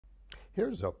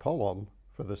Here's a poem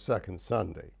for the second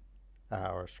Sunday.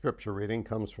 Our scripture reading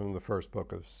comes from the first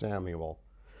book of Samuel.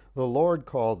 The Lord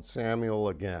called Samuel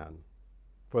again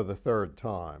for the third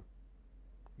time.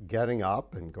 Getting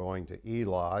up and going to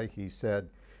Eli, he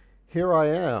said, "Here I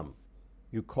am.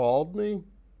 You called me?"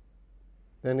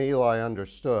 Then Eli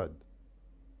understood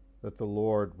that the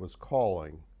Lord was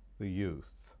calling the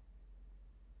youth.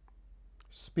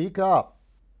 "Speak up."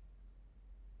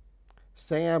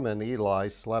 Sam and Eli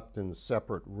slept in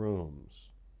separate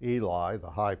rooms. Eli,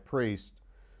 the high priest,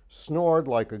 snored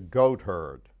like a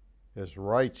goatherd, his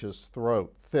righteous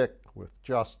throat thick with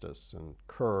justice and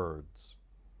curds.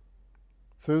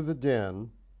 Through the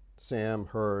din, Sam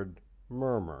heard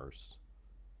murmurs,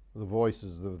 the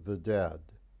voices of the dead,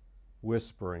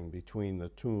 whispering between the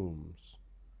tombs.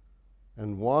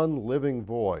 And one living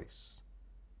voice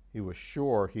he was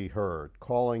sure he heard,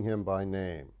 calling him by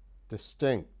name,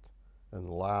 distinct and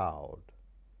loud.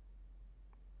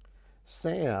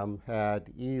 Sam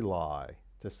had Eli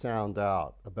to sound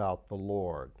out about the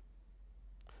Lord.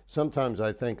 Sometimes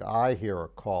I think I hear a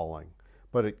calling,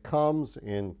 but it comes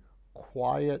in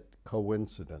quiet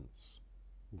coincidence,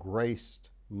 graced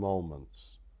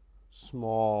moments,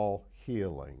 small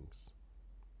healings,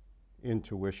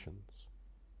 intuitions.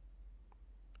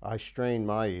 I strain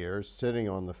my ears, sitting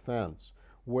on the fence.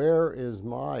 Where is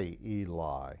my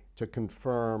Eli to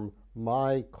confirm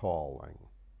my calling?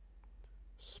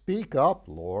 Speak up,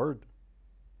 Lord.